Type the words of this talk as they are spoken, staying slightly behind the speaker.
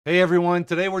Hey everyone,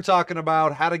 today we're talking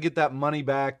about how to get that money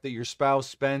back that your spouse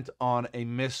spent on a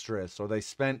mistress, or they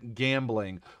spent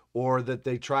gambling, or that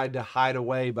they tried to hide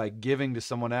away by giving to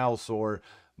someone else, or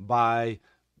by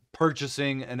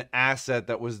purchasing an asset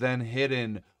that was then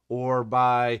hidden, or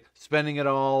by spending it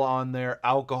all on their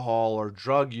alcohol or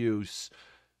drug use,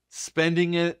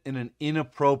 spending it in an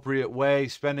inappropriate way,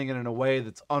 spending it in a way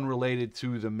that's unrelated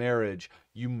to the marriage.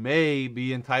 You may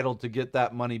be entitled to get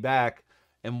that money back.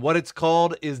 And what it's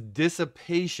called is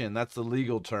dissipation. That's the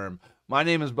legal term. My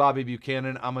name is Bobby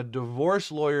Buchanan. I'm a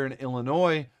divorce lawyer in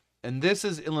Illinois, and this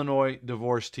is Illinois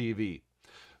Divorce TV.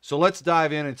 So let's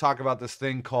dive in and talk about this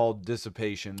thing called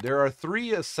dissipation. There are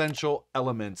three essential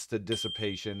elements to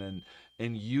dissipation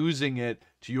and using it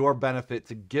to your benefit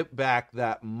to get back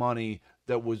that money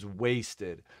that was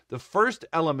wasted. The first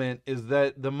element is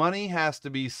that the money has to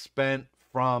be spent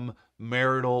from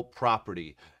marital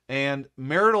property. And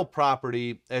marital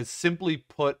property, as simply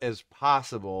put as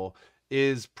possible,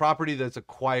 is property that's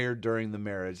acquired during the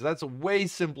marriage. That's way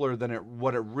simpler than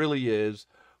what it really is,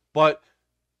 but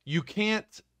you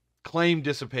can't claim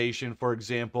dissipation. For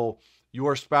example,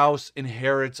 your spouse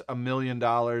inherits $1 million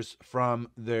from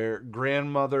their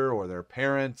grandmother or their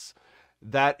parents.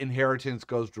 That inheritance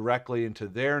goes directly into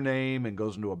their name and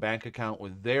goes into a bank account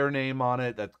with their name on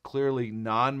it. That's clearly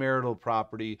non marital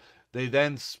property. They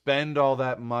then spend all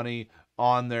that money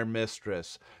on their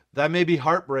mistress. That may be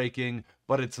heartbreaking,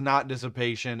 but it's not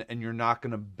dissipation, and you're not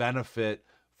going to benefit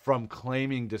from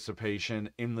claiming dissipation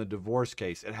in the divorce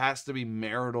case. It has to be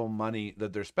marital money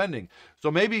that they're spending.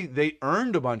 So maybe they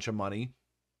earned a bunch of money,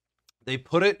 they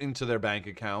put it into their bank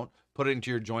account, put it into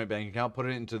your joint bank account, put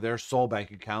it into their sole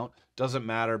bank account. Doesn't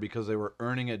matter because they were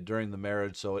earning it during the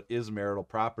marriage, so it is marital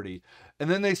property. And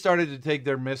then they started to take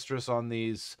their mistress on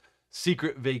these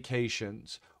secret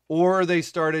vacations, or they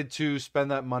started to spend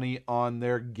that money on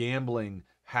their gambling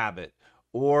habit,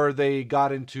 or they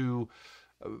got into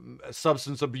a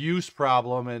substance abuse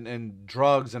problem and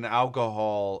drugs and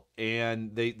alcohol,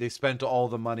 and they spent all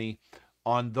the money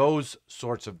on those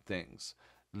sorts of things.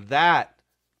 That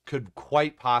could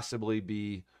quite possibly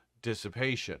be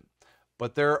dissipation.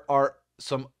 But there are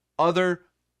some other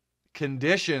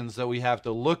conditions that we have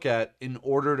to look at in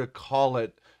order to call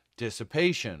it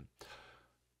dissipation.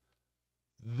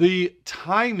 The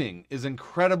timing is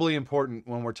incredibly important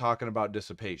when we're talking about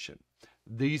dissipation.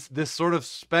 This sort of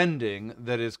spending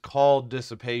that is called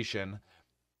dissipation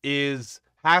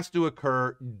has to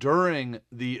occur during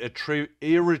the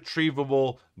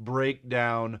irretrievable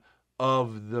breakdown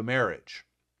of the marriage.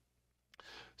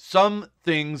 Some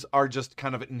things are just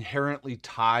kind of inherently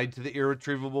tied to the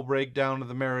irretrievable breakdown of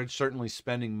the marriage. Certainly,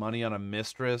 spending money on a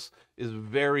mistress is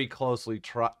very closely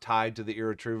tied to the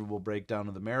irretrievable breakdown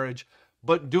of the marriage.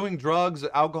 But doing drugs,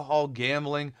 alcohol,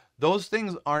 gambling, those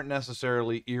things aren't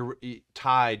necessarily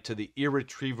tied to the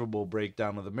irretrievable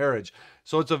breakdown of the marriage.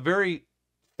 So it's a very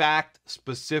fact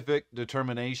specific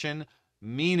determination,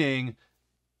 meaning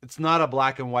it's not a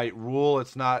black and white rule.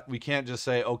 It's not, we can't just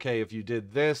say, okay, if you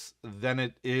did this, then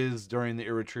it is during the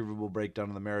irretrievable breakdown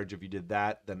of the marriage. If you did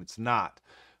that, then it's not.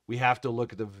 We have to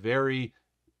look at the very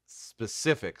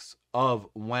specifics of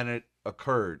when it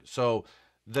occurred. So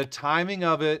the timing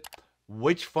of it,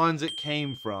 which funds it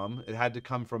came from, it had to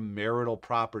come from marital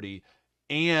property,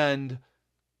 and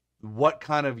what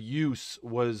kind of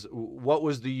what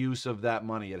was the use of that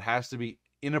money. It has to be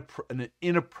an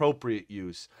inappropriate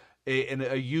use,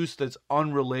 a use that's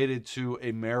unrelated to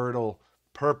a marital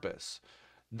purpose.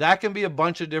 That can be a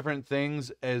bunch of different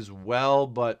things as well,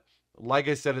 but like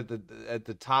I said at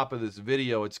the top of this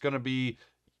video, it's going to be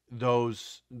the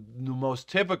most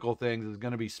typical things is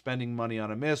going to be spending money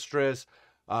on a mistress.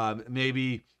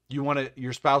 Maybe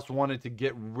your spouse wanted to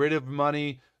get rid of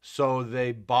money, so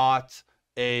they bought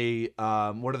a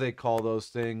what do they call those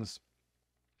things?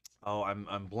 Oh,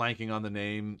 I'm blanking on the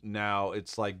name now.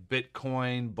 It's like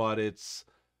Bitcoin, but it's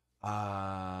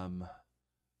a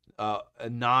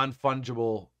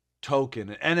non-fungible token,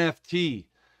 an NFT.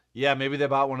 Yeah, maybe they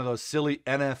bought one of those silly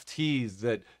NFTs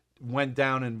that went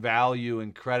down in value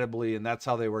incredibly, and that's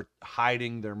how they were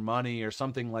hiding their money or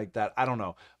something like that. I don't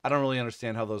know. I don't really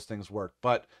understand how those things work,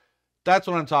 but that's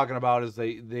what I'm talking about. Is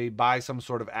they buy some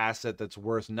sort of asset that's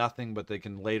worth nothing, but they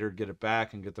can later get it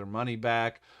back and get their money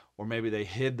back, or maybe they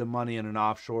hid the money in an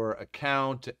offshore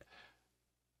account.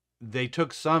 They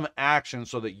took some action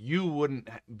so that you wouldn't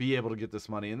be able to get this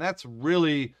money, and that's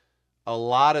really a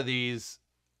lot of these.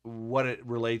 What it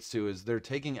relates to is they're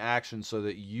taking action so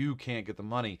that you can't get the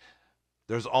money.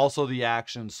 There's also the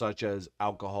actions such as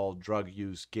alcohol, drug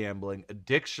use, gambling,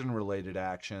 addiction related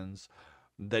actions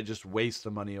that just waste the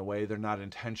money away. They're not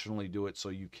intentionally do it so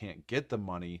you can't get the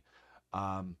money.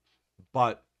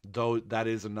 But though that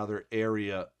is another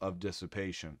area of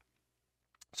dissipation.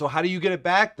 So how do you get it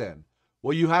back then?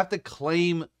 Well, you have to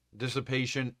claim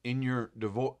dissipation in your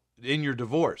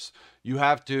divorce. You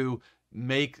have to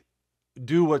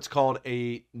do what's called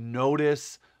a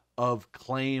notice of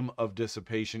claim of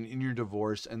dissipation in your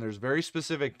divorce, and there's very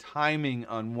specific timing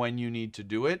on when you need to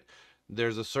do it.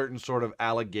 There's a certain sort of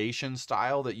allegation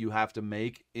style that you have to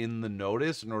make in the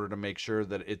notice in order to make sure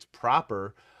that it's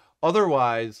proper.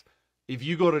 Otherwise, if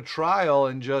you go to trial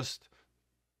and just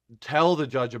tell the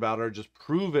judge about it or just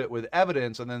prove it with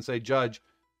evidence and then say, judge,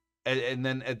 and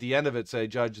then at the end of it say,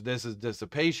 judge, this is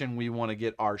dissipation, we want to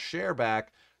get our share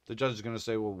back, the judge is going to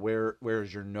say, well, where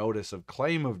is your notice of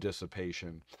claim of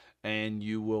dissipation? And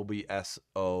you will be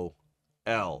SOL.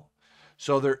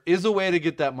 So there is a way to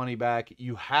get that money back.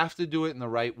 You have to do it in the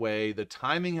right way. The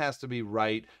timing has to be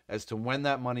right as to when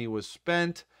that money was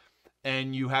spent,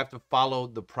 and you have to follow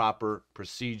the proper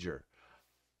procedure.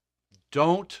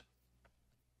 Don't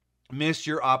miss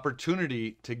your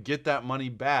opportunity to get that money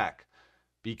back,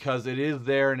 because it is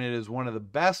there, and it is one of the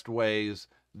best ways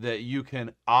that you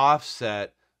can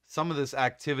offset some of this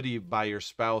activity by your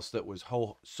spouse that was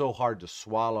so hard to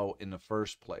swallow in the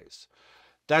first place.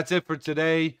 That's it for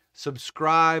today.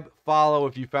 Subscribe, follow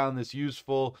if you found this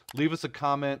useful. Leave us a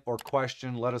comment or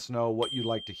question. Let us know what you'd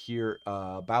like to hear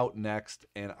about next,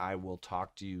 and I will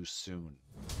talk to you soon.